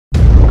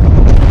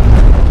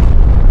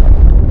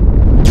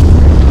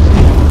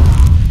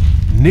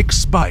NIC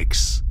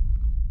spikes.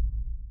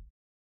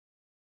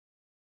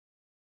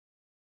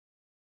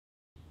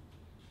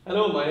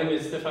 Hello, my name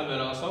is Stéphane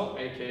Melançon,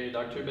 aka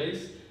Dr.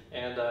 Bass,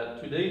 and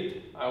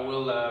today I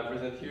will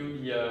present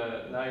you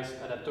the nice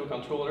Adaptto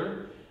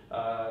controller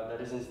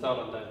that is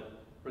installed on that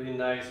really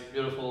nice,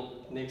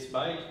 beautiful NIC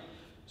bike.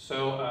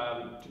 So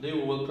today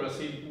we will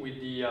proceed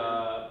with the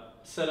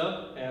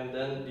setup and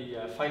then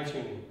the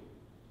fine-tuning.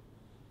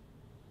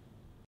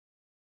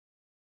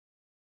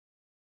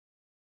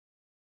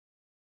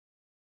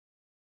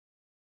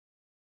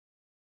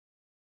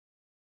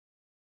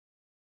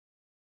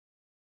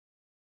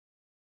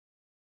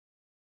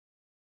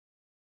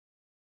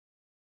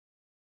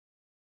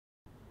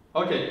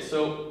 Okay,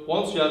 so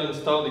once you have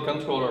installed the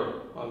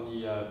controller on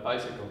the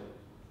bicycle,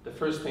 the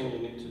first thing you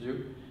need to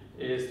do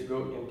is to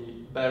go in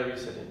the battery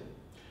setting.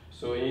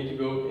 So you need to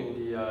go in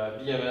the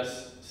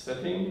BMS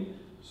setting.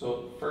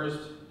 So first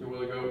you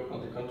will go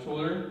on the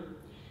controller,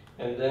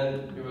 and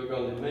then you will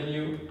go on the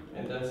menu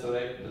and then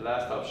select the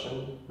last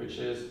option, which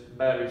is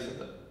battery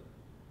setup.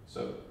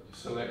 So you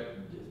select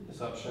this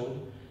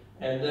option,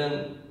 and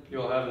then you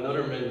will have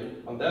another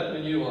menu. On that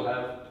menu you will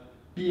have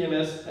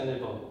BMS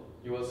enable.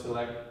 You will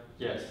select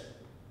yes.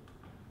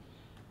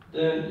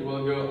 Then you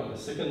will go on the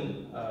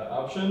second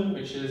option,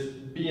 which is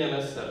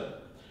BMS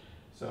setup.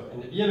 So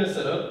in the BMS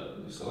setup,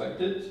 you select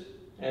it,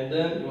 and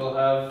then you will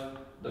have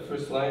the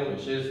first line,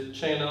 which is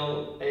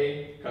channel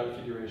A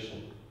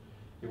configuration.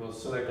 You will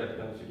select that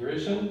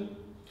configuration,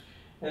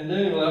 and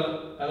then you will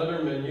have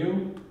another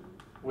menu,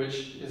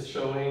 which is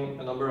showing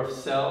a number of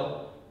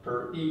cells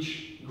per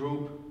each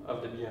group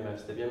of the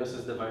BMS. The BMS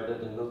is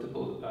divided in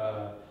multiple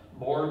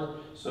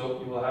boards,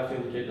 so you will have to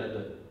indicate that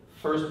the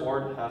first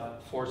board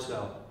have 4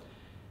 cells.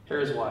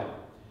 Here's why.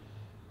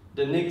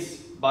 The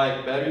NIC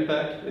bike battery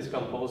pack is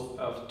composed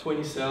of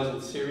 20 cells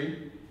in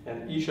series,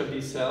 and each of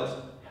these cells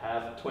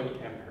have 20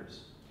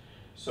 amperes.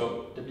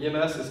 So the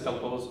BMS is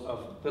composed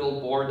of little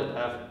boards that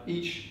have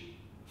each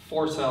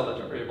 4 cells that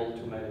you're able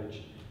to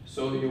manage.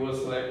 So you will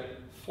select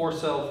 4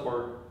 cells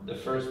for the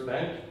first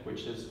bank,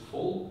 which is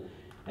full,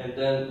 and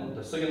then on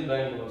the second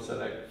bank you will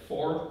select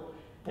 4,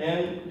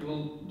 and you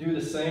will do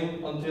the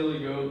same until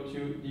you go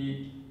to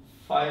the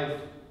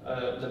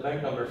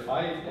bank number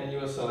 5, and you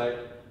will select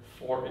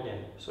 4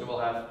 again. So you will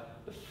have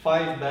the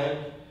 5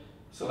 bank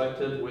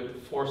selected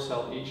with 4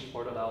 cells each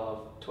for a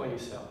total of 20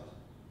 cells.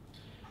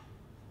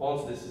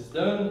 Once this is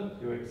done,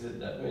 you exit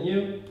that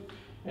menu,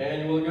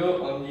 and you will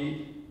go on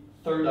the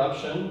third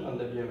option on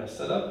the BMS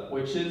setup,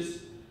 which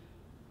is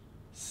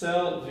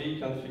cell V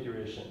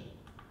configuration.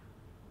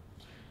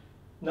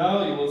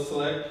 Now you will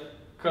select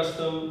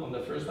custom on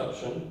the first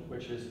option,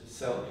 which is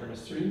cell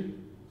chemistry,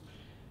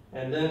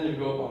 and then you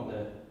go on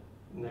the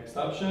next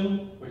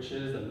option, which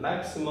is the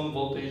maximum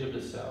voltage of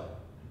the cell.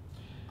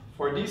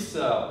 For this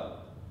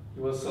cell,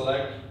 you will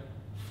select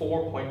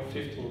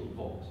 4.15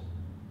 volts.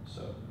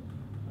 So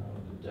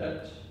I'll do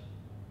that.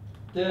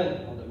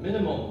 Then on the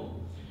minimum,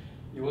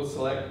 you will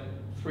select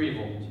 3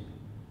 volts.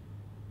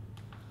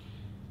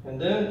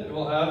 And then you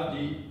will have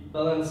the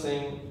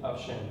balancing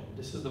option.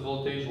 This is the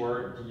voltage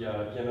where the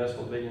BMS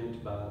will begin to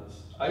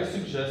balance. I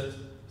suggest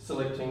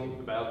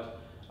selecting about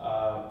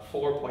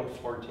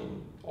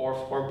 4.14 or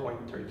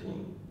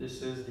 4.13.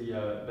 This is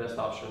the best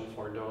option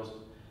for those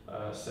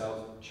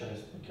cell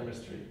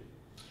chemistry.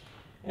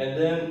 And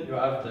then you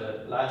have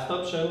the last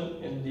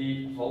option in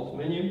the volt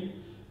menu,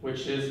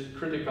 which is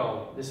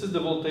critical. This is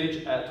the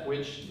voltage at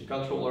which the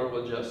controller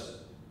will just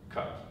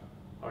cut.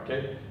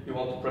 Okay, you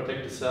want to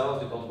protect the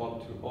cells, you don't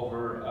want to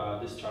over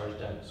discharge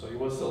them. So you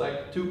will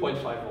select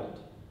 2.5 volt.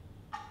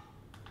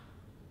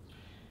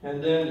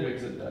 And then you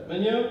exit that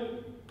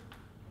menu,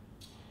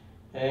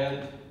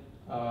 and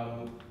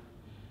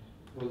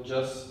we'll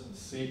just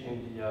see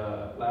in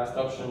the last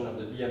option of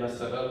the BMS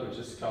setup, which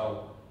is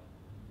called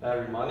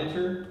battery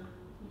monitor.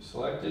 You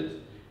select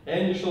it,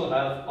 and you shall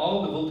have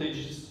all the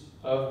voltages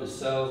of the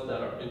cells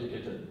that are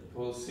indicated. You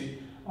will see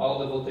all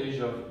the voltage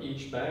of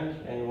each bank,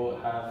 and you will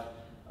have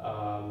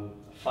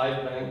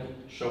 5 banks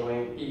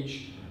showing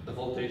each the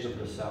voltage of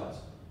the cells.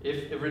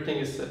 If everything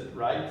is set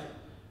right,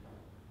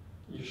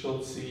 you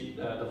should see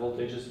the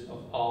voltages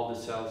of all the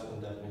cells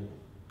in that menu.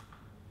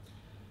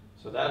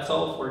 So that's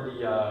all for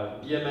the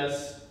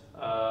BMS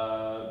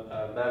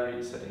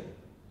battery setting.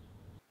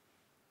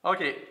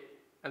 Okay,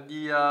 and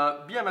the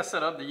BMS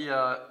setup, the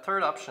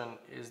third option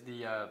is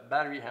the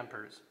battery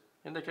amperes.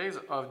 In the case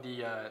of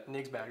the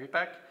NIC battery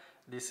pack,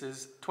 this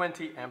is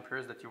 20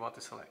 amperes that you want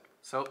to select.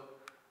 So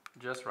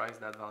just raise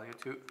that value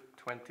to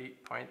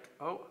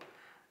 20.0.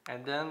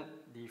 And then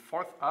the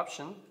fourth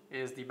option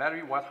is the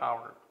battery watt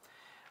hour.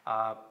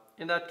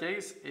 In that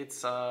case,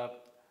 it's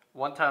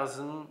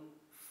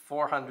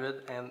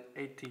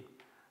 1480,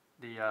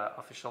 the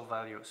official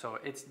value. So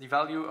it's the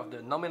value of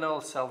the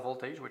nominal cell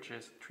voltage, which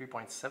is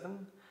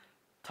 3.7,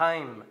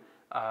 time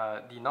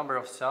the number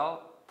of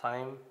cell,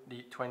 time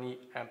the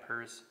 20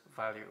 amperes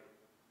value.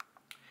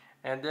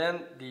 And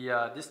then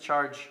the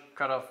discharge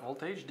cutoff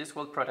voltage, this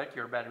will protect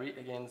your battery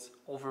against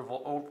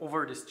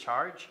over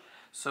discharge.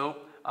 So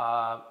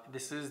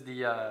this is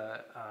the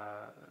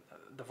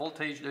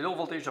voltage, the low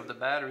voltage of the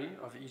battery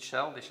of each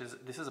cell.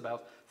 This is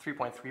about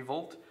 3.3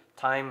 volt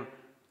time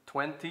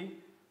 20,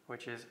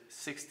 which is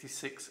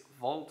 66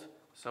 volt.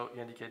 So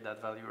you indicate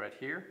that value right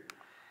here.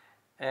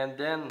 And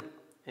then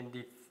in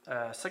the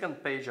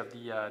second page of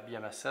the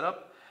BMS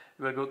setup,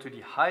 you will go to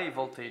the high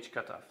voltage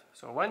cutoff.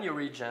 So when you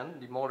regen,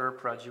 the motor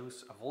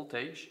produces a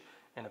voltage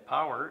and a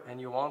power, and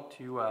you want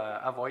to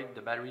avoid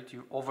the battery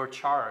to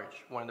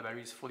overcharge when the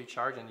battery is fully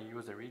charged and you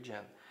use the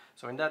regen.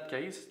 So in that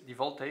case, the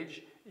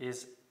voltage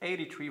is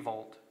 83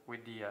 volt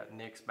with the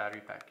NIX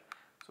battery pack.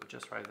 So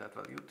just write that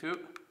value to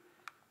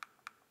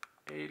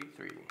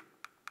 83,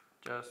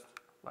 just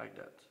like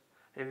that.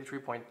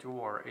 83.2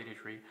 or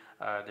 83,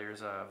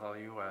 there's a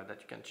value that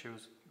you can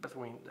choose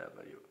between that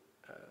value,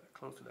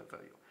 close to that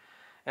value.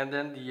 And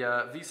then the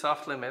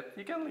Vsoft limit,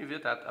 you can leave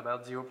it at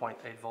about 0.8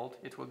 volt.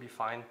 It will be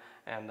fine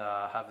and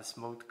have a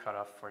smooth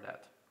cutoff for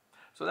that.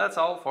 So that's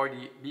all for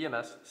the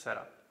BMS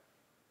setup.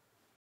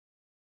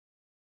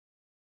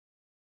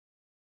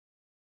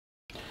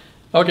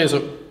 Okay,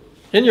 so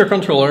in your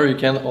controller you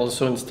can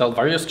also install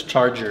various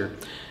chargers.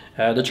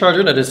 The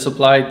charger that is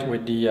supplied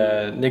with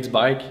the NIX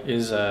bike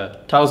is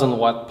 1000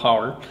 watt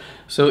power.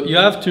 So you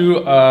have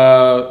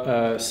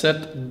to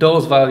set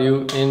those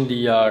value in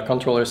the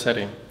controller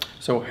setting.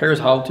 So here's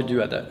how to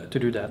do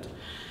that.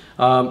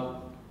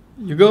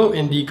 You go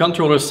in the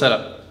controller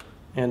setup,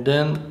 and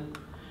then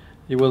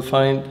you will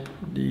find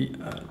the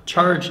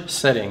charge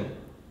setting.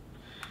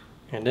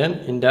 And then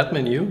in that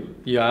menu,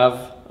 you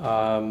have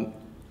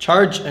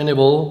charge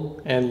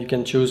enable, and you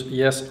can choose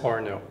yes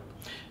or no.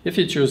 If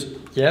you choose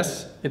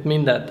yes, it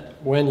means that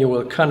when you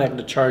will connect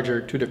the charger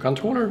to the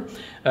controller,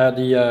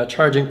 the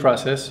charging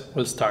process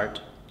will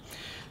start.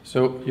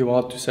 So you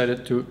want to set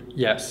it to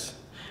yes.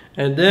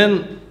 And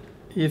then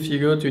if you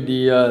go to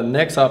the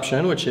next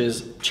option, which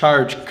is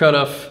charge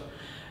cutoff,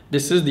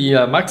 this is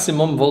the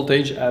maximum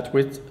voltage at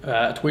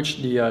which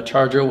the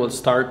charger will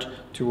start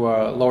to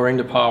lowering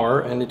the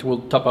power, and it will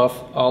top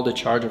off all the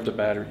charge of the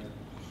battery.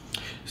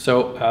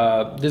 So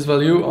this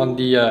value on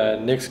the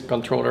NIX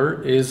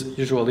controller is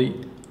usually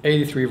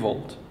 83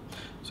 volt.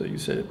 So you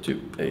set it to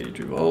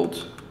 83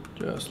 volt,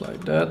 just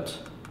like that.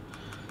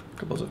 A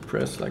couple of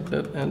press like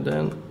that, and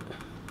then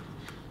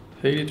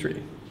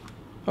 83.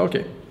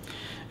 Okay.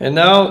 And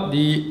now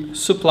the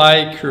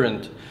supply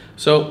current.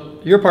 So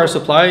your power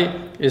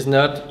supply is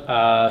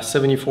not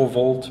 74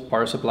 volt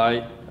power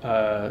supply,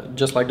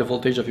 just like the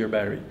voltage of your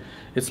battery.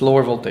 It's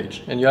lower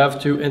voltage, and you have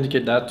to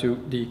indicate that to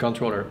the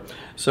controller.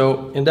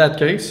 So in that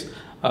case,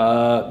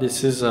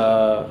 this is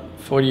a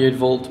 48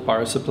 volt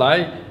power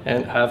supply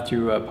and have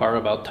to power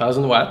about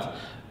 1000 watt,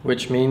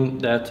 which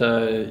means that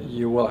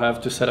you will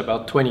have to set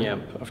about 20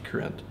 amp of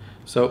current.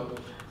 So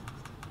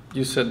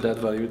you set that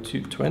value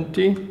to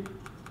 20.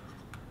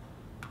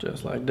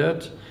 Just like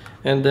that.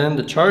 And then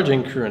the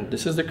charging current.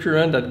 This is the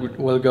current that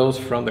will go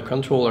from the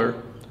controller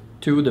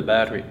to the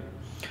battery.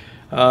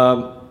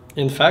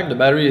 In fact, the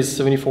battery is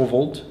 74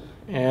 volt,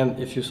 and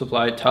if you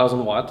supply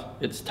 1000 watt,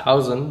 it's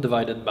 1000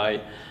 divided by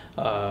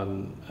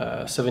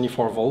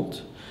 74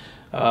 volt,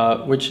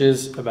 which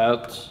is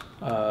about,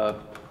 I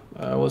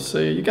will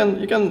say, you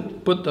can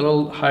put a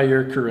little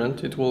higher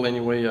current. It will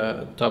anyway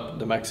top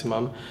the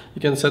maximum.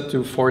 You can set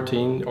to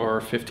 14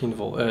 or 15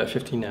 volt,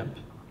 15 amp.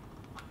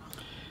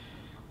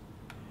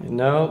 And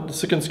now the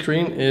second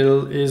screen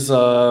is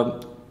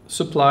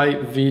supply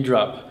V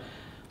drop.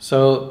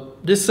 So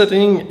this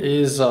setting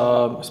is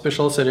a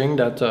special setting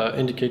that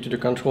indicates to the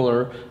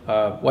controller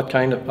what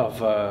kind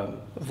of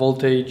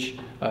voltage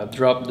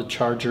drop the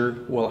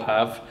charger will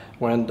have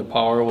when the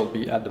power will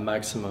be at the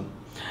maximum.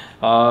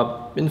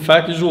 In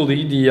fact,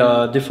 usually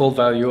the default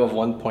value of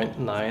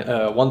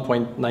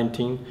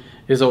 1.19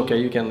 is okay.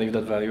 You can leave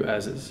that value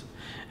as is.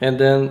 And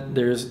then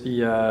there's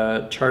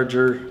the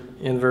charger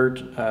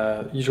invert.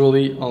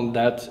 Usually on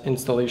that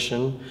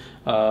installation,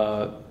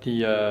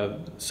 the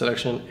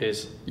selection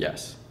is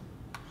yes.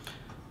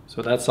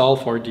 So that's all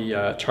for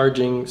the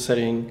charging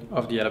setting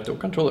of the Adaptto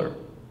controller.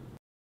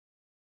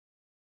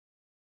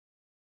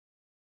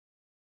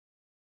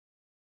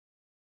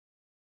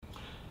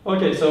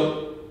 Okay,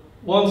 so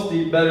once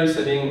the battery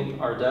settings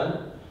are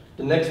done,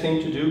 the next thing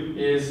to do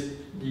is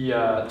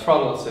the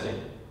throttle setting.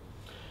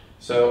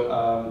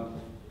 So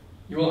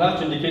you will have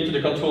to indicate to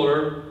the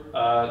controller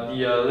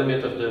the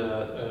limit of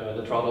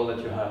the throttle that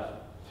you have.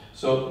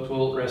 So it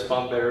will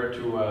respond better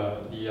to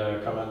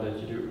the command that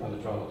you do on the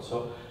throttle.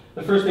 So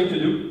the first thing to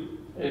do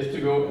is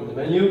to go in the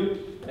menu,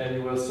 and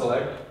you will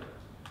select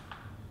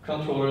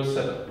controller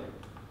setup.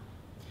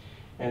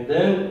 And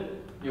then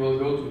you will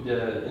go to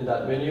in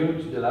that menu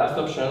to the last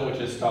option,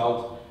 which is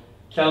called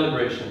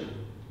calibration.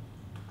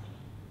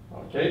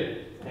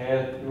 Okay,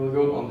 and you will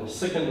go on the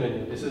second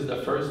menu. This is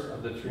the first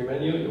of the three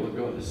menus. You will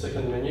go on the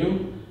second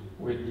menu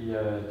with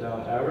the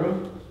down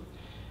arrow,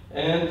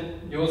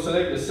 and you will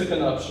select the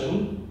second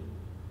option,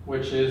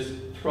 which is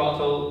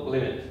throttle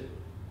limit.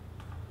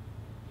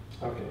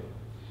 Okay.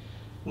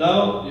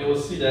 Now you will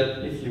see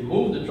that if you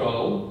move the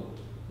throttle,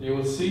 you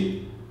will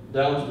see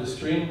down to the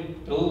screen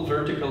a little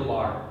vertical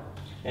bar,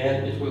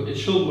 and it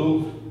should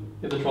move.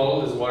 If the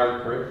throttle is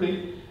wired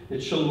correctly,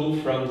 it should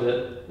move from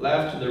the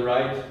left to the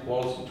right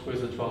once you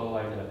twist the throttle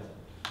like that.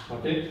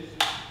 Okay?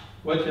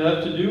 What you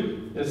have to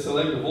do is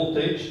select the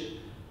voltage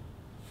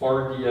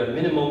for the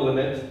minimum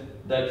limit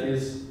that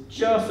is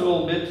just a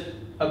little bit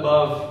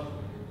above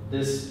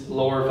this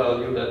lower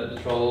value that the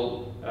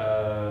throttle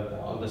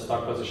on the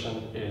stock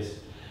position is.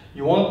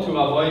 You want to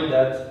avoid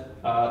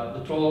that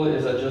the throttle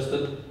is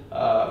adjusted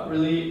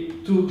really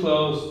too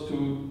close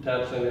to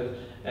that limit,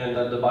 and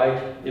that the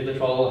bike, if the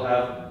throttle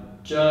have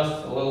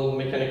just a little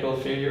mechanical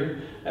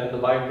failure and the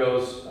bike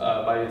goes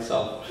by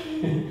itself.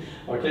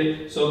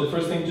 Okay, so the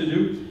first thing to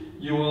do,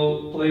 you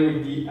will play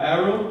with the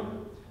arrow,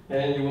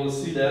 and you will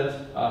see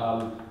that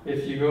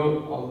if you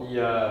go on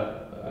the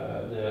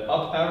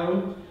up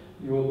arrow,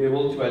 you will be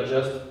able to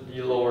adjust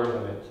the lower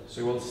limit.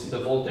 So you will see the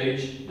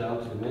voltage down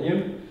to the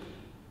menu,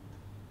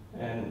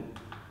 and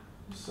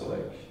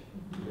select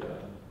the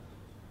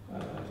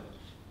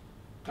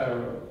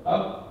arrow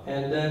up,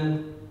 and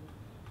then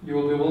you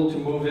will be able to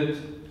move it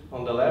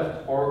on the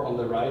left or on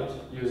the right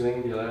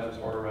using the left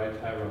or right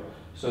arrow.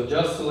 So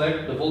just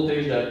select the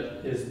voltage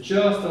that is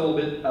just a little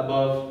bit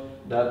above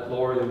that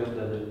lower limit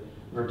that the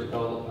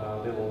vertical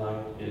little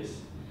line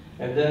is.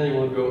 And then you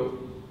will go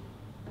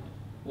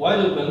wide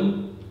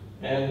open,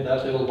 and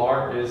that little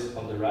bar is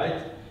on the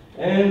right,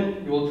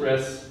 and you will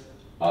press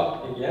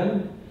up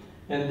again,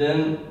 and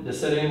then the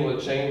setting will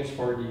change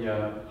for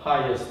the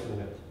highest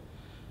limit.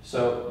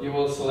 So you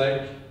will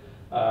select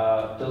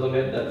the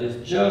limit that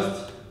is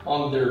just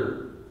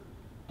under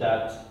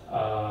that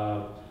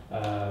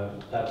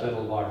that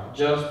little bar,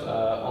 just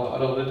a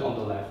little bit on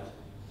the left.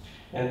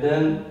 And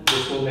then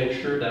this will make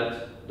sure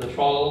that the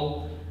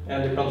throttle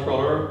and the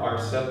controller are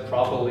set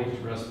properly to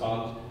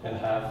respond and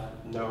have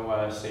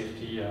no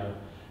safety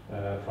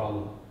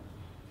problem.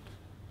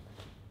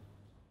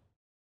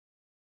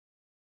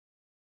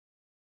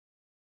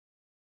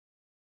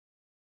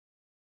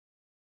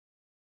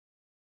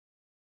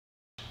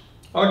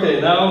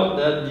 Okay, now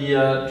that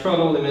the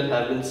throttle limit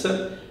has been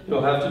set,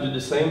 you'll have to do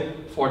the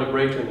same for the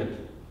brake limit.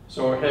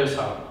 So here's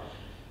how.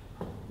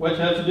 What you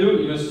have to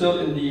do, you're still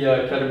in the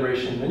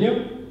calibration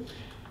menu.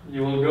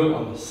 You will go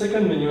on the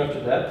second menu after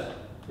that.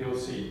 You will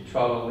see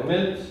throttle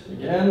limit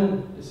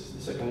again. This is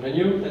the second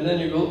menu, and then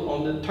you go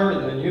on the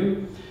third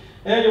menu,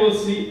 and you will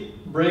see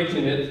brake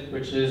limit,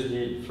 which is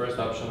the first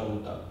option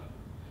on the top.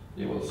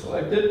 You will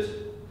select it,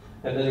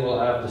 and then you will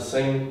have the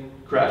same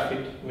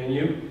graphic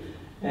menu,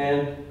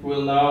 and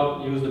we'll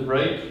now use the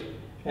brake,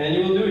 and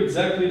you will do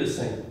exactly the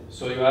same.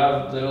 So you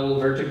have the little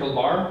vertical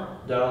bar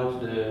down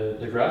to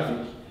the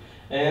graphic,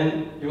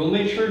 and you will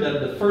make sure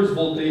that the first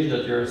voltage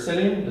that you're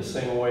setting, the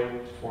same way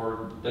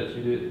that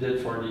you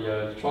did for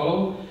the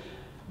throttle,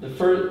 the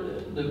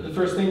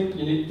first thing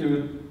you need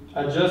to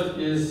adjust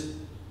is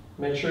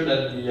make sure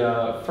that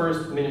the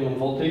first minimum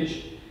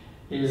voltage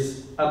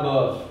is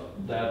above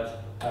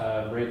that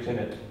brake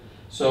limit.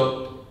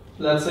 So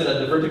let's say that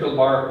the vertical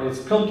bar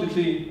is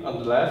completely on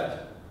the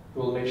left.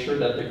 We'll make sure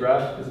that the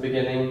graph is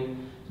beginning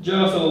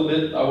just a little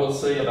bit, I will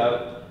say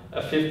about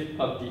a fifth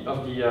of the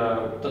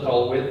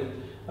total width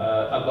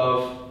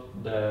above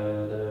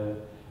the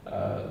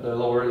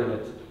lower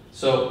limit.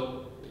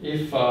 So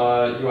if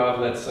you have,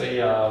 let's say,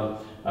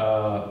 about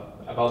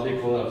the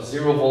equivalent of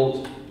 0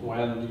 volt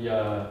when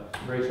the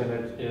brake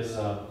limit is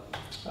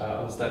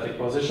on static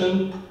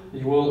position,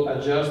 you will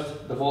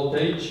adjust the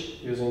voltage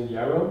using the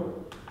arrow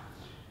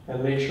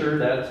and make sure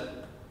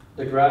that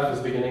the graph is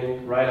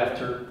beginning right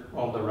after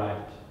on the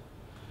right.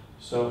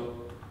 So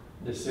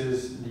this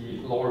is the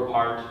lower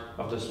part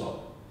of the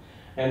slope.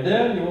 And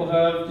then you will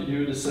have to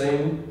do the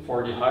same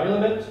for the high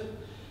limit,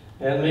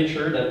 and make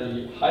sure that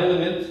the high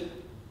limit,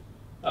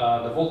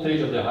 the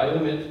voltage of the high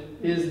limit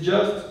is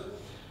just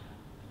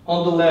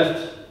on the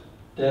left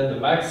than the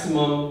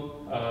maximum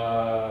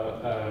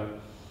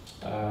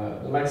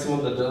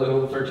that the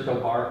little vertical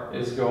bar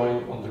is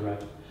going on the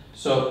right.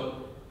 So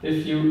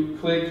if you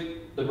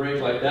click the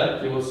brake like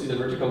that, you will see the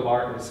vertical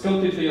bar is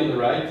completely on the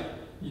right.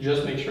 You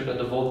just make sure that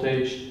the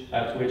voltage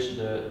at which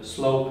the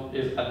slope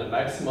is at the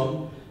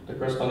maximum, the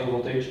corresponding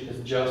voltage is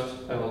just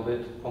a little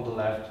bit on the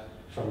left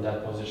from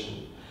that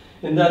position.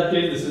 In that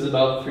case, this is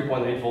about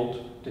 3.8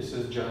 volt. This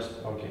is just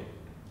okay.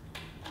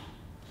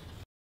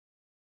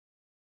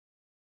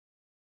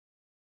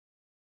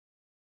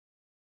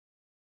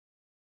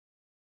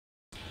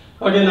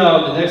 Okay,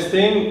 now the next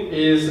thing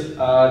is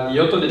the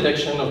auto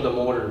detection of the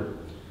motor.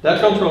 That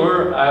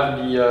controller has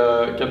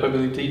the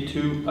capability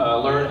to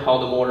learn how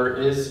the motor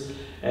is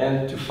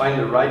and to find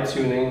the right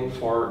tuning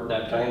for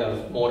that kind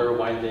of motor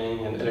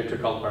winding and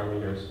electrical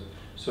parameters.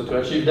 So to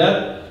achieve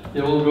that,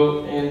 you will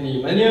go in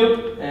the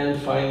menu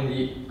and find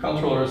the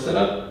controller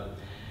setup,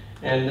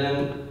 and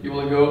then you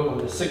will go on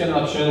the second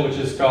option, which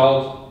is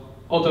called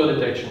auto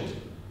detection.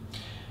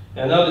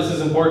 And now this is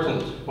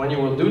important. When you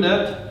will do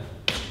that,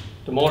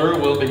 the motor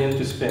will begin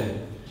to spin.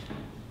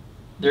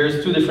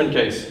 There's two different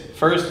cases.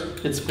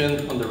 First, it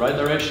spins on the right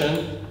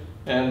direction,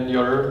 and the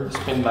other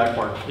spin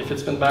backward. If it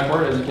spins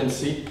backward, as you can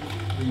see,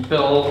 the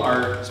pedal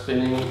are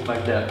spinning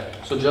like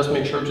that. So just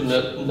make sure to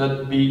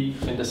not be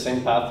in the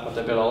same path of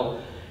the pedal.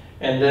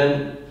 And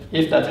then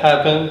if that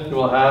happens, you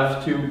will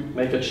have to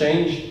make a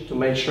change to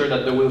make sure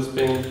that the wheel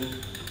spins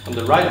on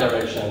the right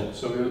direction.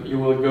 So you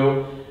will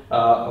go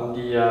on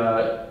the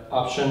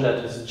option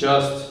that is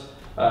just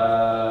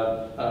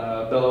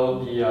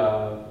below the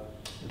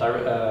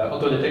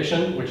auto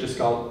detection, which is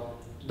called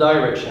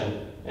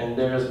direction. And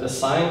there's a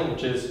sign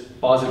which is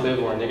positive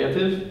or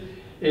negative.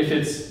 If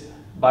it's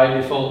by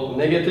default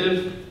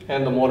negative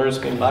and the motor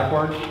spins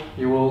backward,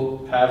 you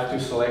will have to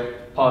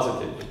select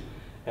positive.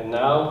 And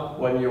now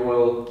when you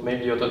will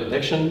make the auto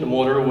detection, the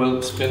motor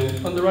will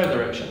spin on the right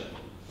direction.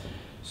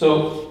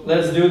 So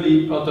let's do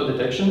the auto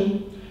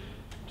detection.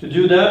 To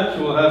do that,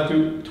 you will have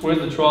to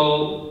twist the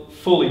throttle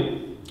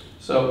fully.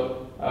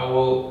 So I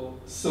will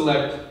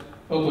select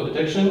auto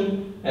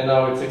detection, and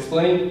now it's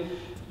explained.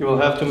 You will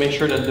have to make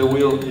sure that the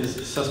wheel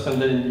is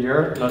suspended in the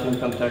air, not in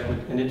contact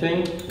with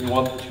anything. You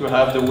want to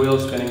have the wheel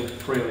spinning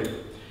freely.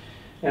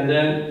 And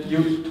then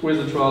you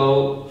twist the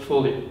throttle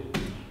fully.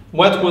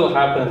 What will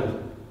happen?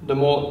 The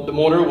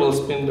motor will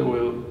spin the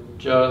wheel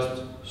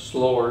just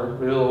slower,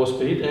 really low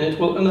speed, and it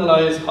will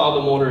analyze how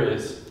the motor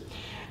is.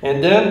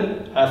 And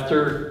then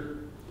after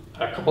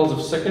a couple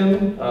of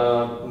seconds,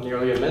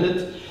 nearly a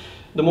minute,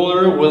 the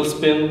motor will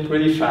spin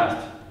really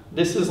fast.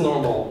 This is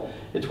normal.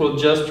 It will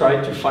just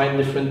try to find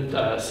different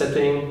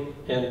setting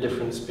and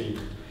different speed.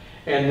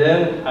 And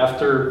then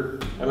after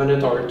a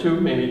minute or two,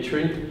 maybe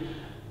three,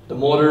 the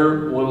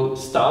motor will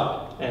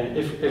stop, and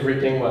if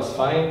everything was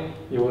fine,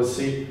 you will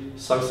see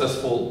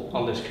successful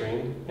on the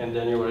screen, and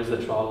then you release the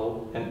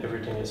throttle and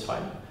everything is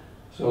fine.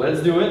 So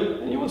let's do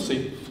it and you will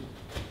see.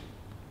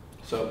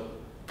 So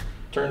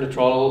turn the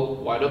throttle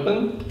wide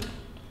open,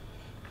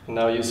 and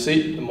now you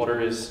see the motor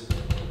is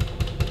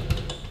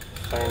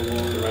finding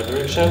the right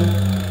direction,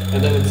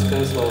 and then it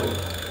spins slowly.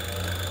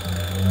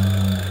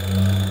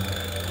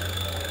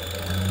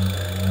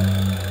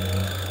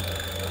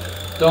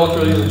 Don't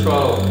release the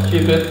throttle,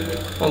 keep it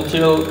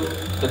until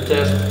the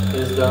test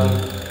is done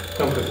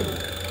completely.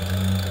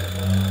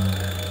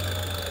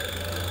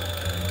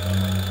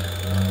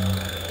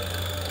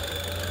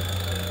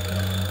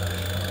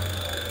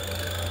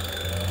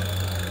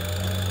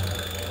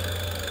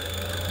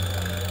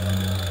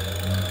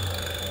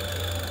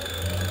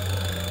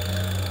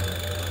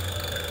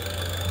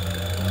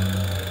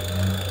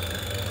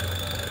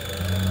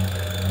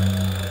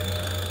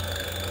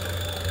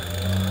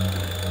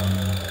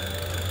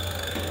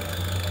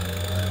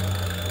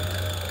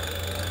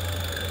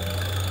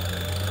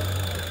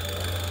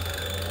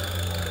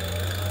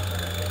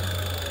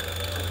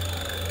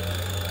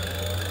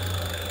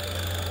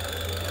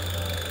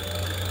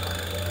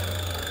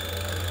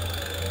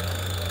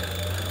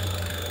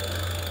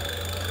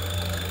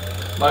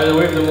 By the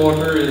way, if the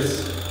motor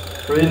is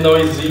really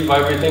noisy,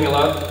 vibrating a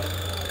lot,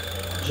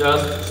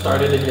 just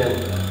start it again.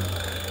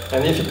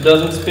 And if it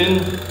doesn't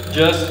spin,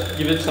 just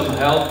give it some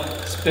help,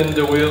 spin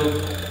the wheel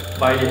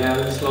by the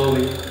hand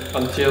slowly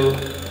until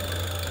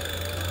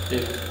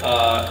it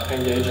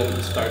engages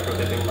and starts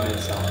rotating by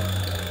itself.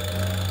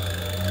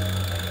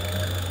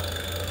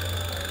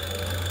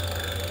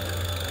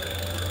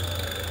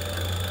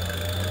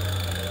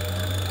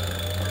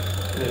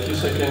 In a few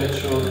seconds it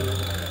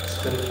should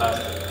spin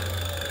faster.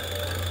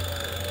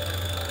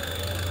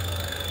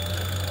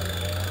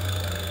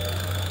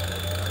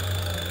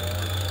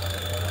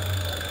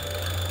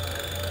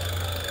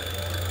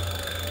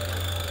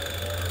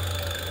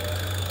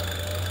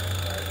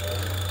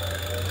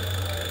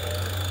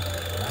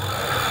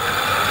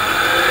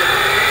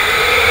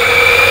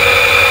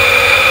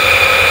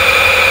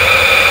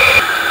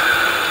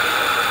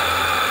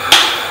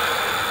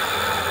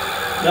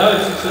 Now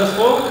it's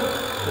successful,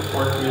 it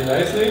worked really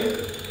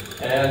nicely,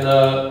 and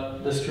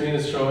the screen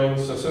is showing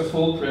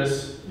successful,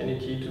 press any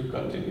key to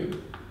continue.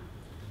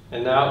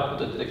 And now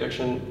the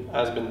detection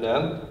has been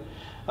done.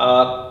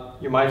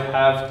 You might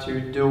have to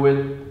do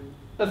it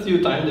a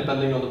few times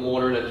depending on the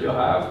motor that you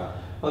have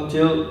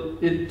until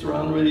it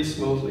runs really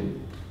smoothly.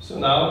 So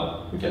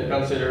now you can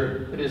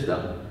consider it is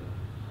done.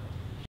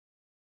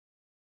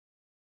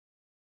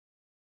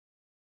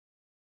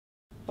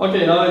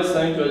 Okay, now it's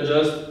time to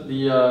adjust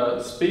the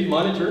speed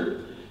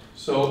monitor.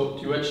 So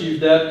to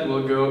achieve that, we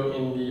will go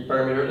in the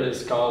parameter that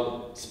is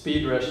called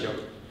speed ratio.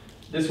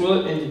 This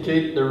will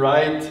indicate the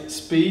right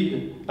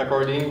speed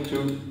according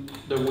to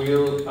the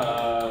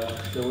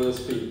wheel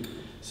speed.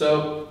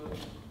 So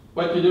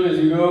what you do is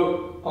you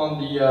go on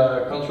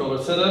the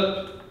controller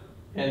setup,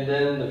 and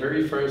then the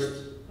very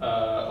first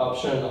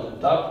option on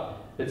the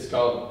top, it's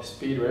called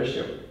speed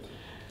ratio.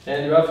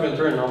 And you have to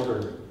enter a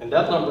number, and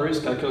that number is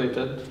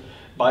calculated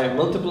by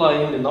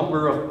multiplying the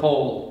number of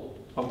poles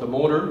of the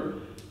motor.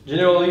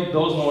 Generally,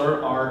 those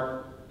motors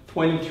are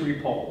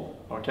 23 poles,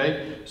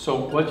 okay? So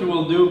what you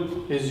will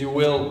do is you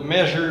will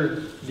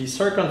measure the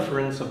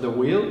circumference of the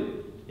wheel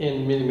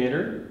in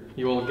millimeter.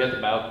 You will get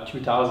about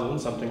 2,000,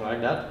 something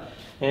like that.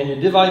 And you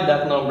divide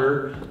that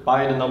number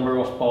by the number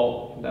of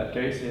poles. In that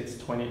case, it's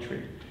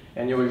 23.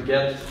 and you will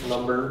get a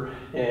number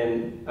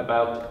in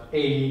about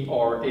 80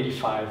 or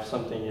 85,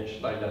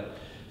 something-ish like that.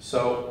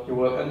 So you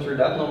will enter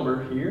that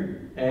number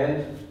here,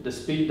 and the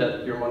speed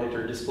that your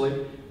monitor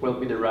display will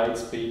be the right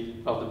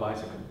speed of the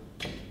bicycle.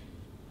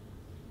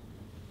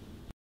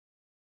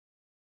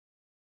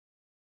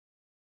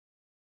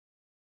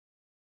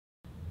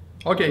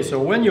 Okay,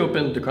 so when you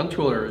open the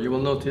controller, you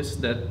will notice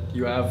that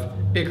you have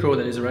echo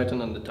that is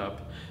written on the top.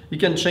 You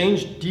can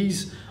change,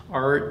 these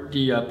are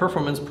the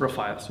performance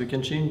profiles. So you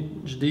can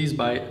change these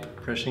by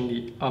pressing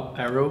the up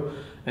arrow,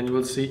 and you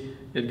will see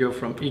it go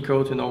from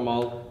eco to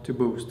normal to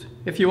boost.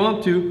 If you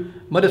want to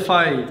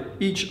modify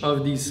each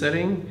of these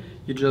settings,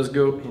 you just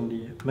go in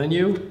the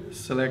menu,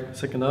 select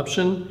second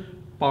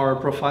option, power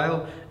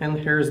profile, and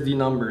here's the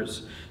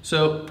numbers.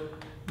 So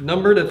the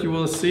number that you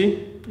will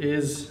see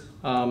is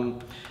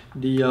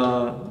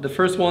the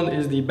first one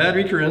is the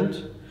battery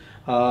current,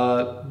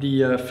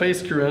 the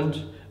phase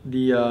current,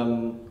 the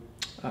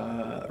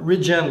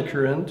regen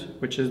current,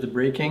 which is the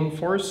braking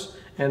force,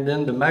 and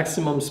then the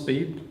maximum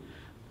speed,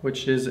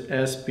 which is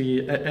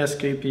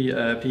SKPH,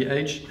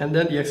 and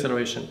then the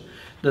acceleration.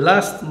 The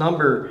last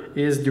number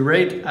is the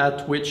rate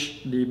at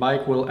which the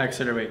bike will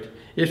accelerate.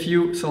 If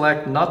you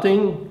select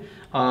nothing,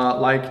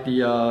 like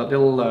the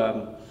little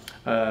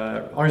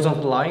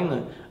horizontal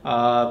line,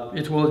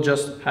 it will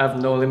just have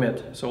no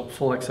limit, so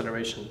full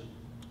acceleration.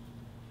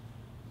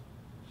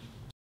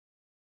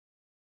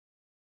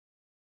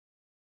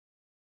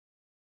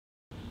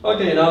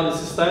 Okay, now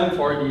this is time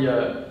for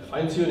the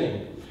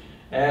fine-tuning,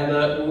 and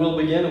we will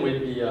begin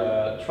with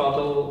the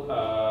throttle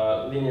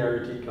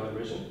linearity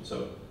calibration.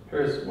 So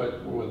here's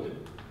what we will do.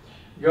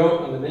 Go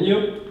on the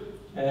menu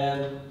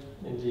and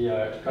in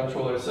the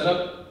controller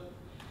setup,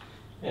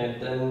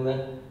 and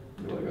then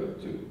you will go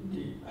to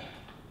the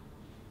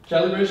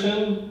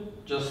calibration,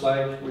 just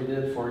like we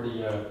did for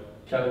the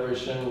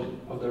calibration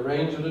of the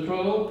range of the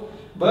throttle,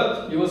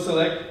 but you will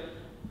select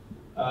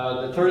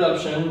the third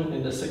option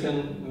in the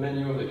second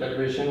menu of the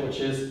calibration, which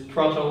is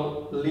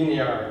throttle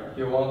linear.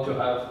 You want to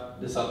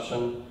have this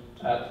option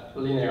at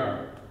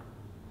linear.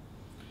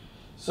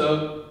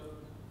 So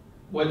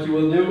what you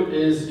will do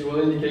is you will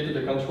indicate to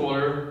the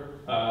controller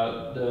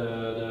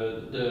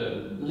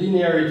the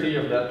linearity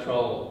of that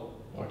throttle.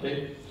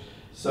 Okay,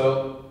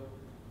 so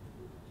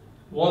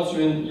once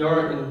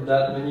you're in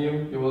that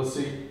menu, you will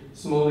see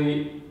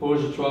smoothly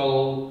push the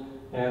throttle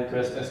and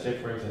press escape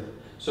for exit.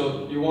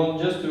 So you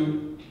want just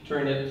to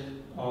turn it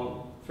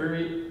on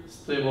very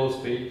stable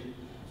speed,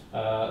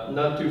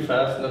 not too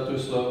fast, not too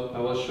slow. I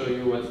will show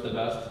you what's the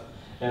best.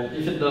 And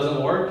if it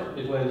doesn't work,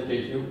 it will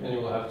indicate you, and you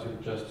will have to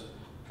just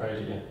try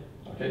it again.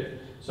 Okay,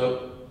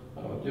 so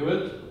I will do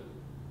it,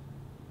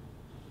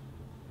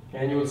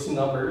 and you will see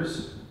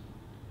numbers.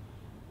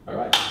 All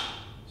right,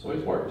 so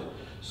it worked.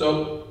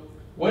 So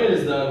when it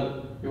is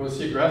done, you will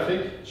see a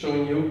graphic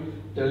showing you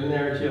the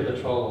linearity of the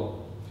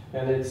throttle,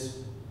 and it's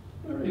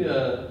very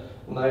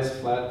nice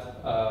flat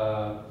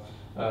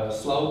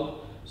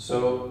slope.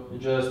 So you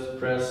just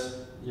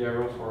press the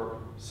arrow for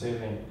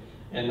saving,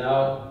 and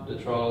now the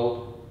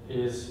throttle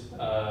is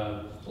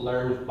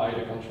learned by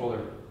the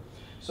controller.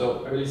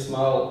 So a really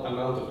small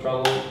amount of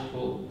throttle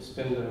will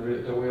spin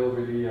the wheel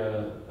really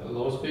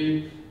low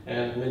speed,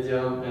 and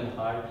medium and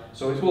high.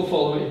 So it will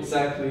follow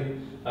exactly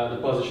the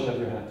position of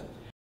your hand.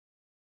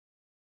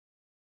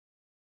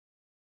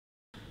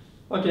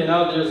 Okay,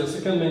 now there's a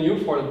second menu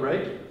for the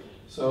brake.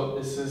 So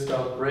this is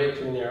called brake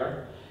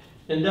linear.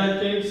 In that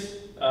case,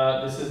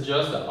 this is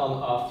just the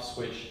on-off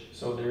switch.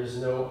 So there is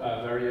no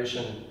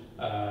variation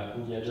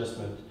in the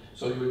adjustment.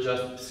 So you will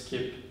just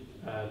skip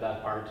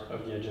that part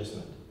of the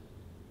adjustment.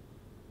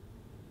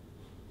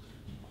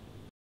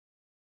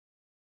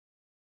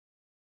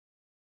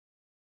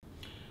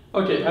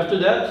 Okay, after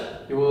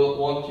that, you will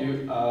want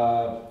to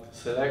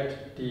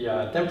select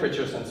the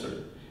temperature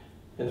sensor.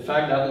 In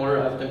fact, that motor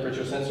has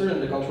temperature sensor,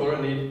 and the controller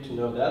needs to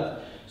know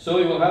that. So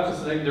you will have to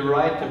select the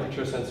right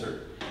temperature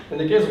sensor. In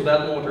the case of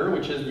that motor,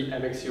 which is the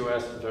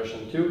MXUS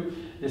version 2,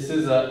 this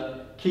is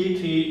a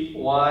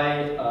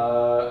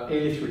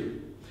KTY83.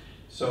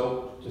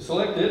 So to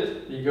select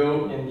it, you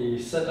go in the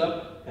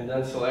setup and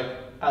then select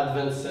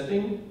advanced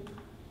setting,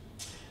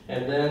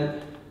 and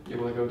then you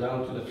will go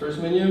down to the first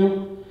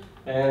menu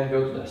and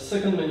go to the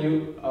second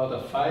menu out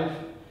of 5,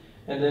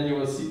 and then you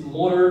will see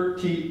motor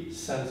T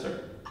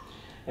sensor,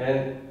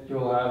 and you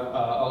will have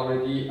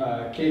already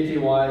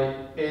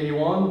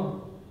KTY81.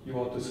 You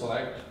want to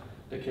select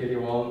the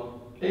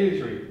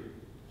KTY83,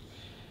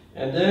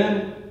 and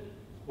then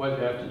what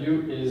you have to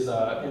do is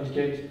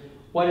indicate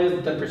what is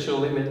the temperature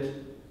limit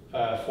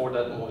for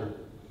that motor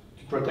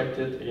to protect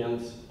it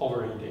against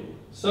overheating.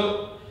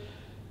 So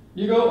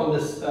you go on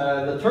this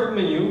the third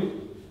menu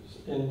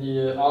in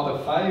the out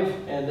of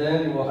 5, and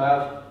then you will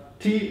have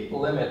T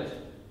limit.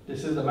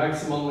 This is the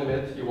maximum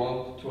limit you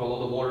want to allow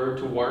the motor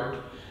to work.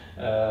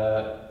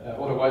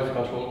 Otherwise the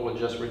controller will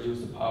just reduce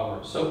the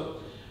power.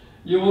 So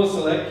you will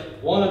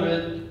select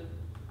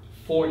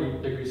 140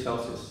 degrees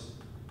Celsius.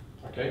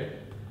 Okay.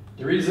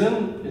 The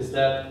reason is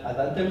that at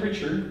that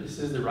temperature, this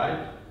is the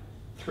right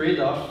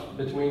trade-off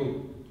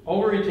between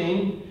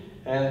overheating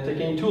and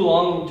taking too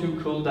long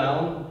to cool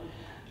down,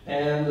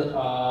 and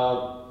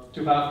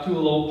to have too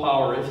low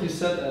power. If you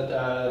set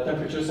a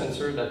temperature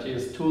sensor that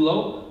is too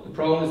low, the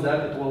problem is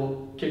that it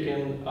will kick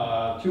in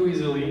too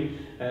easily,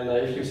 and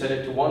if you set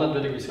it to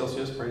 100 degrees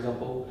Celsius, for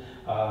example,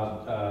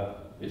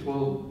 it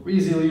will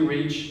easily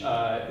reach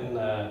in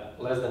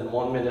less than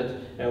 1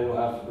 minute and will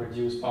have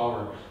reduced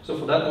power. So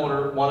for that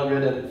motor,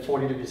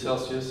 140 degrees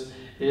Celsius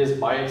is,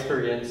 by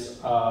experience,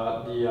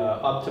 the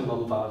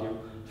optimum value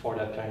for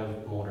that kind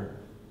of motor.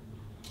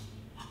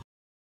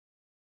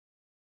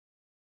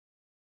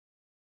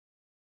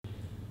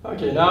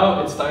 Okay,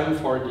 now it's time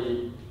for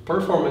the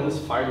performance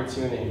fine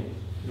tuning.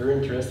 Very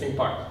interesting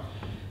part.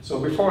 So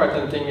before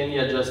attempting any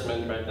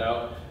adjustment right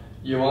now,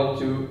 you want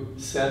to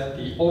set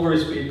the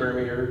overspeed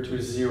parameter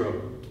to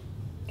 0.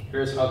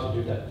 Here's how to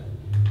do that.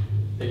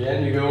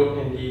 Again, you go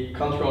in the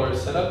controller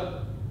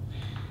setup,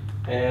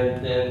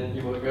 and then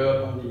you will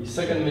go on the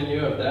second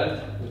menu of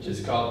that, which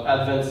is called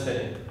advanced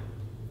setting.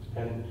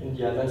 And in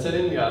the advanced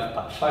setting, you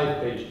have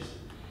 5 pages.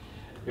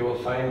 You will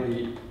find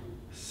the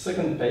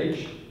second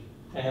page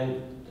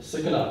and the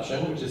second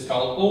option, which is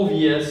called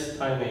OVS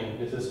timing.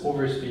 This is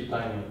overspeed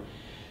timing.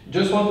 You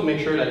just want to make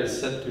sure that it's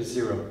set to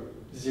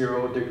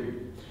 0 degree.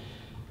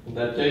 In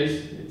that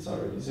case, it's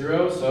already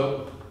 0,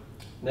 so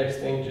next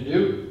thing to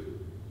do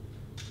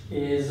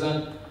is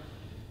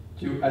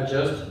to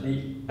adjust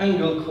the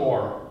angle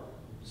core.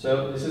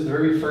 So this is the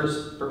very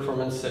first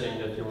performance setting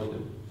that you will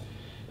do.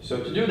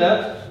 So to do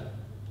that,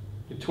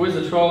 you twist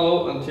the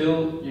throttle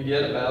until you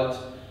get about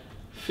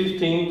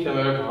 15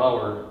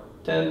 km/h.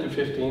 10 to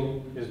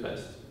 15 is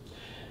best.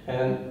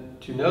 And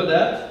to know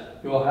that,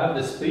 you will have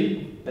the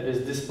speed that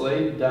is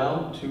displayed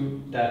down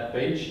to that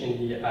page in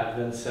the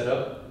advanced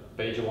setup,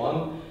 page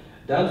 1.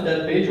 Down to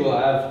that page, you will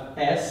have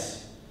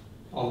S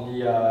on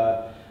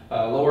the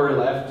lower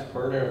left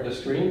corner of the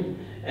screen,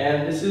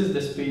 and this is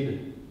the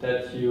speed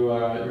that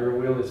your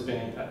wheel is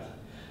spinning at.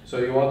 So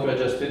you want to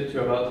adjust it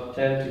to about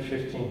 10 to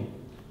 15.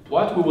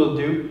 What we will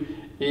do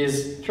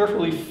is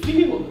carefully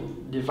feel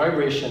the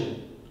vibration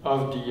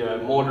of the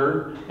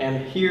motor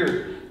and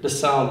hear the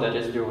sound that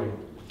it's doing.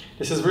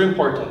 This is very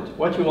important.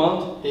 What you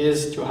want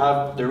is to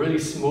have the really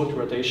smooth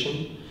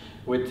rotation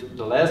with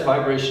the less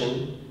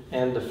vibration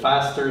and the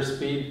faster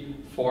speed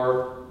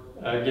for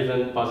a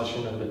given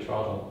position of the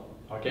throttle.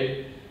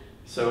 Okay,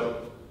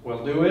 so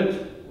we'll do it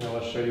and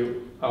I'll show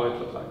you how it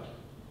looks like.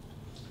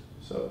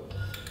 So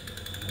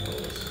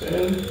we'll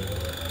spin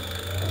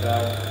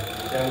about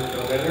 10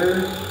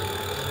 km.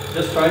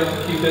 Just try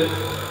to keep it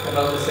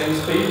about the same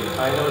speed.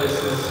 I know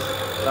this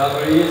is not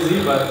very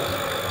easy, but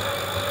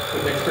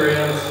with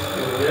experience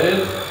you'll get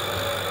it.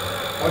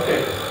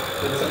 Okay,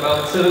 it's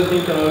about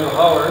 17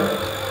 km/h.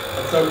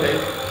 That's okay.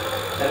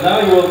 And now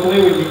you will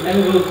play with the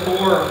angle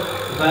core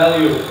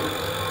value.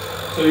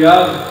 So you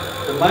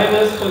have the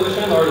minus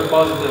position or the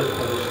positive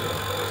position.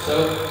 So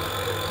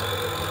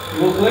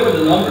you will play with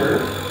the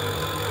number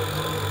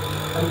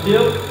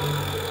until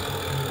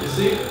you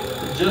see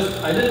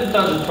I didn't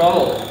touch the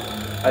throttle.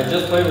 I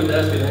just played with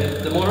that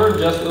speed. The motor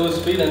just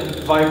loses speed and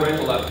vibrate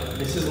a lot.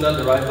 This is not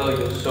the right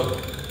value. So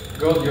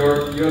go the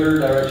other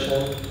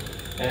direction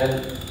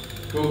and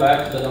go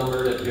back to the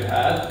number that you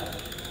had,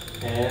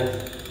 and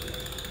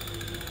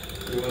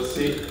you will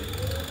see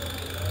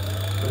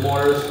the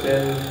motor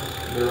spin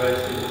the right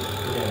speed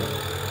again.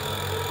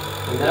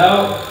 And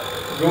now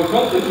go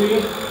completely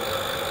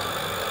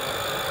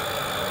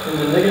in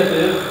the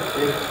negative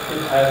if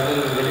it has been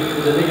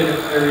in the negative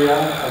area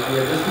of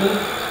the adjustment,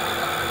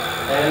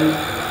 and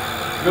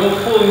go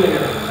fully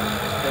negative.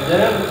 And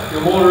then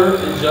your motor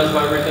is just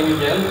vibrating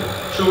again,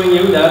 showing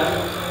you that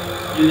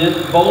you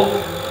did both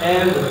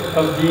ends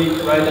of the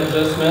right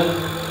adjustment,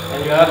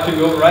 and you have to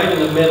go right in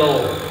the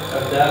middle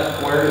of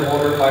that where the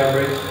motor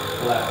vibrates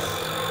less.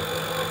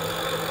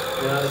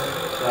 Just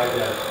like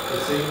that. You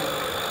see?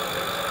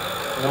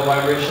 No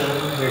vibration.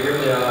 You hear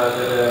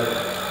the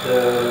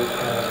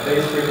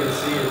bass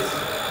frequency.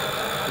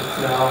 It's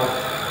now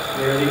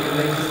nearly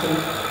inexistent,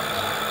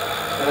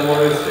 and the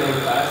motor is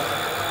spinning fast.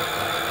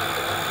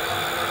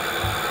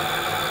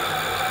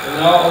 And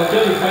now,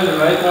 until you find the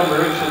right number,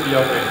 it should be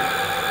okay.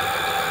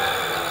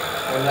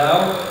 And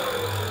now,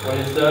 when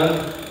it's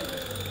done,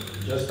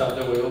 just stop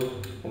the wheel,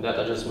 and that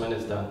adjustment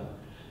is done.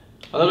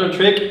 Another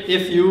trick,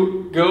 if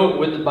you go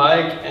with the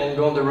bike and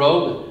go on the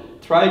road,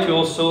 try to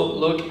also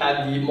look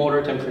at the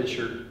motor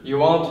temperature. You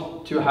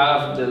want to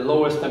have the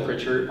lowest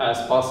temperature as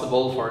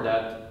possible for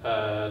that,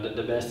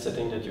 the best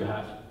setting that you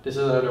have. This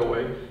is another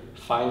way,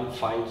 fine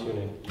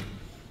tuning.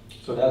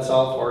 So that's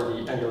all for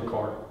the angle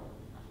core.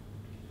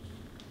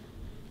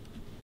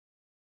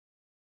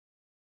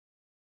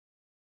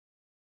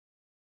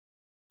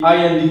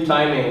 IND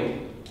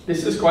timing.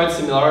 This is quite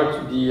similar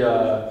to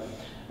the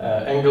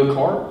angle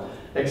core,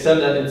 except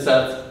that it's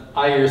at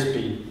higher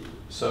speed.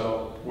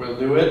 So we'll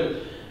do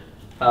it.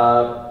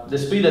 The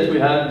speed that we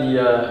had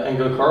the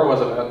angle core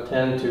was about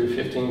 10 to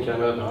 15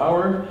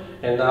 km/h,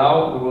 and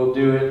now we will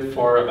do it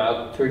for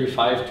about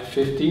 35 to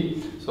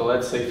 50. So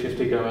let's say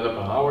 50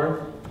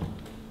 km/h.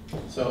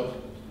 So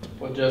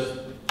we'll just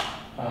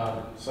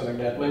select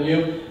that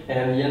menu,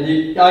 and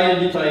the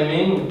IND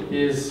timing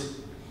is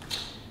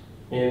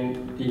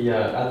in the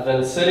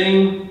advanced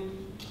setting,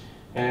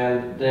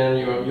 and then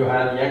you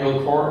have the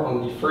angle core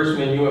on the first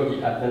menu of the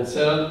advanced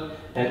setup,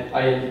 and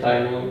IND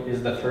timing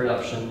is the third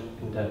option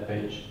in that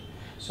page.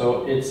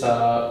 So it's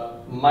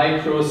a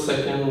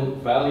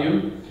microsecond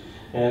value,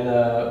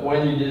 and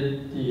when you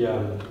did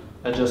the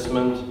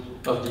adjustment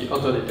of the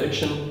auto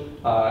detection,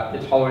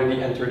 it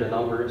already entered the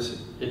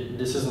numbers.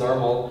 This is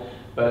normal,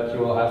 but you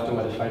will have to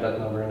modify that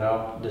number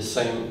now, the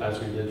same as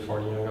we did for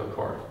the angle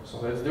core. So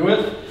let's do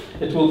it.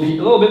 It will be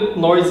a little bit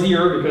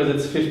noisier because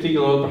it's 50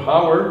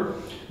 km/h,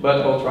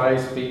 but I'll try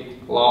to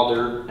speak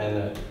louder and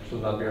it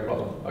should not be a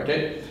problem.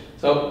 Okay,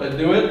 so let's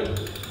do it.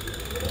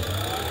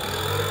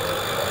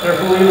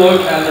 Carefully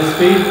look at the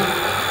speed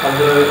of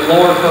the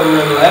lower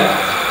terminal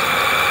left.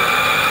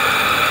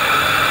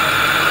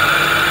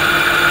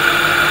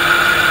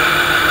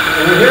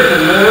 And you hear the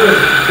motor is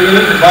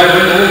beginning to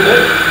vibrate a little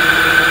bit.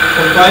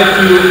 We'll try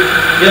to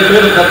get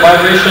rid of that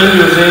vibration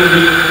using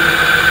the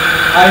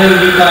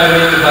IND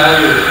timing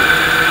value.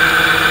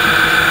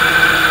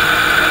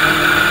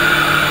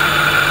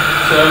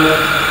 So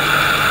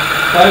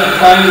try to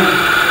find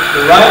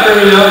the right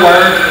area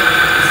where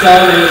the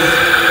sound is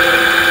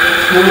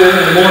smoother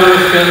and the motor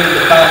spins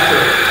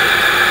faster.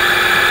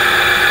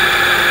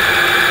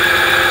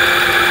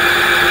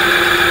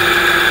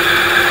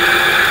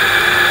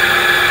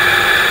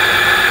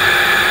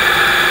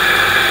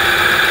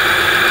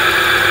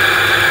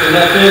 In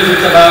that case,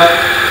 it's about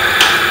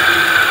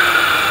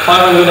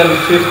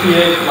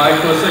 558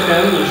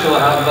 microseconds. You should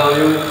have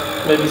value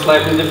maybe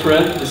slightly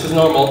different. This is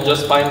normal.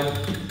 Just find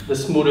the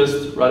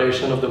smoothest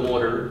rotation of the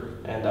motor,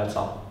 and that's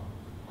all.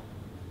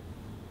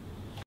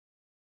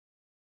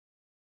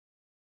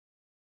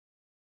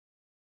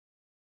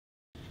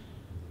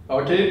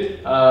 Okay,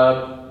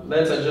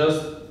 let's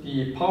adjust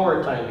the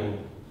power timing.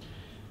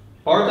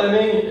 Power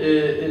timing,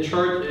 in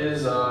short,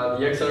 is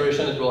the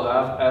acceleration it will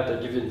have at a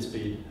given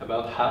speed,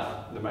 about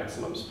half the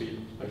maximum speed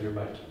of your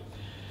bike.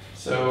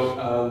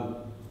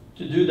 So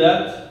to do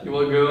that, you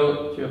will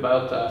go to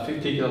about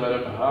 50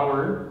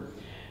 km/h,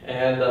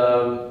 and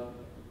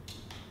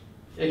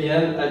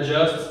again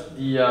adjust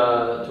the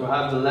to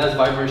have the less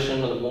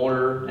vibration on the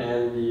motor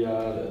and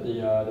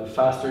the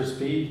faster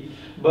speed.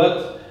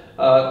 But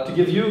to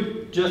give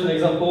you just an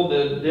example,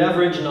 the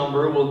average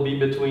number will be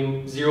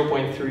between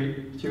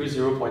 0.3 to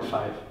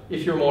 0.5.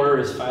 If your motor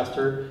is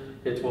faster,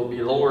 it will be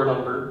a lower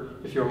number.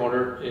 If your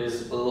motor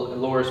is a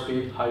lower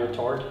speed, higher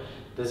torque,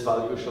 this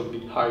value should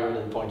be higher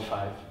than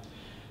 0.5.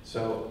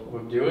 So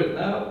we'll do it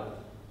now.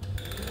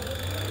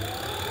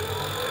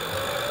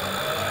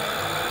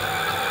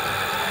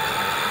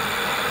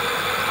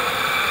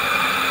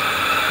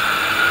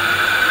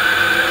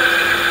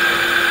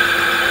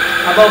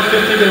 About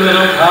 50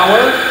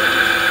 km/h.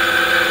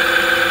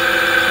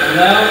 And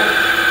now,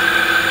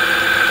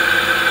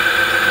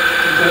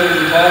 control the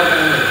power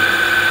timing.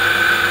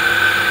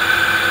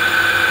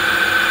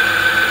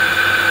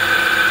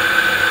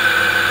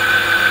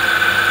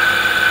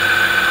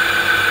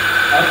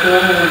 After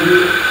all, we'll do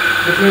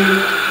between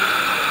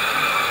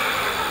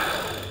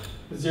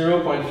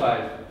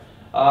 0.5.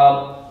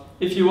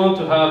 If you want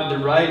to have the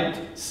right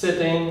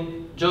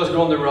setting, just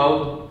go on the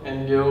road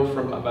and go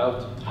from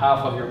about half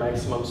of your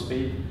maximum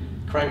speed,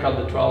 crank out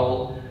the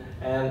throttle,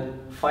 and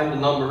find the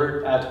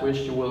number at which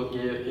it will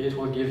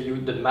give you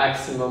the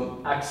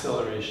maximum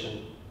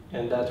acceleration,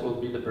 and that will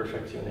be the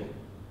perfect tuning.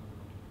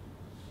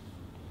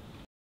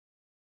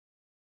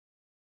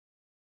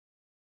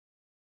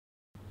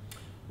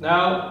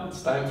 Now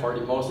it's time for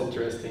the most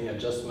interesting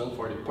adjustment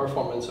for the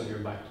performance of your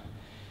bike.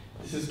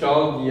 This is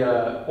called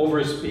the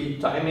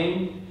overspeed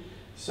timing.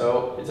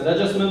 So it's an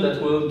adjustment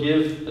that will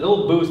give a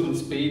little boost in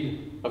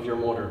speed of your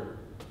motor.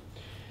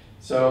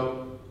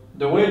 So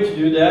the way to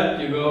do that,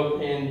 you go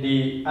in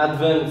the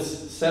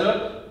advanced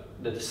setup,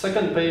 the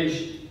second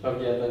page of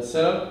the advanced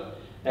setup,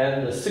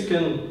 and the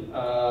second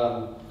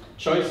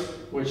choice,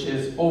 which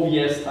is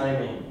OVS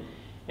timing.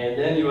 And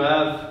then you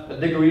have a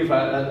degree, a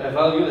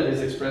value that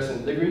is expressed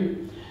in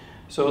degree.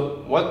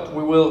 So what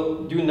we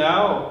will do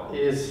now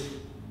is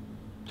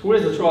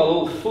twist the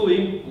throttle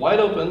fully, wide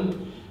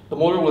open. The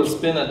motor will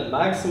spin at the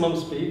maximum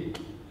speed,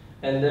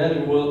 and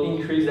then we will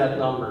increase that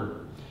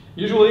number.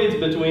 Usually it's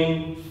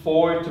between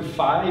 4 to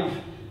 5.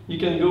 You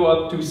can go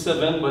up to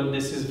 7, but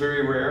this is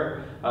very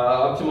rare.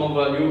 Optimum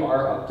value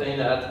are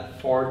obtained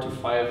at 4 to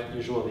 5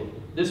 usually.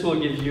 This will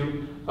give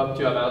you up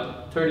to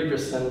about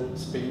 30%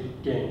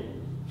 speed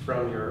gain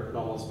from your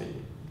normal speed.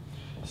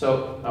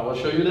 So I will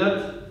show you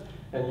that,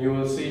 and you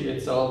will see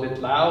it's a little bit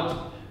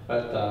loud,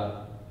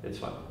 but it's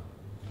fun.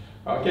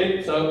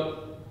 Okay, so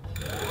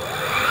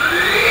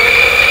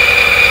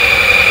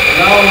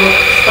now we'll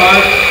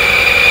start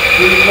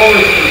with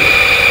overspeed.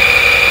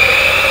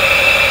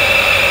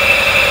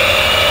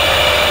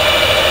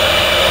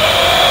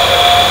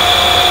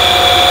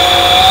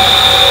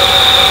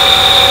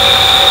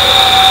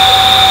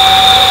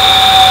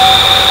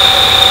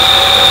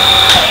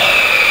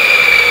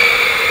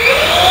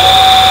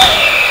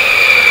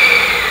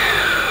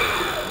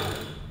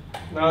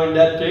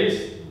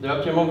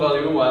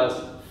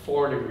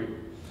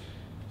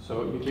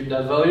 keep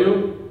that value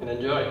and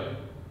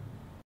enjoy.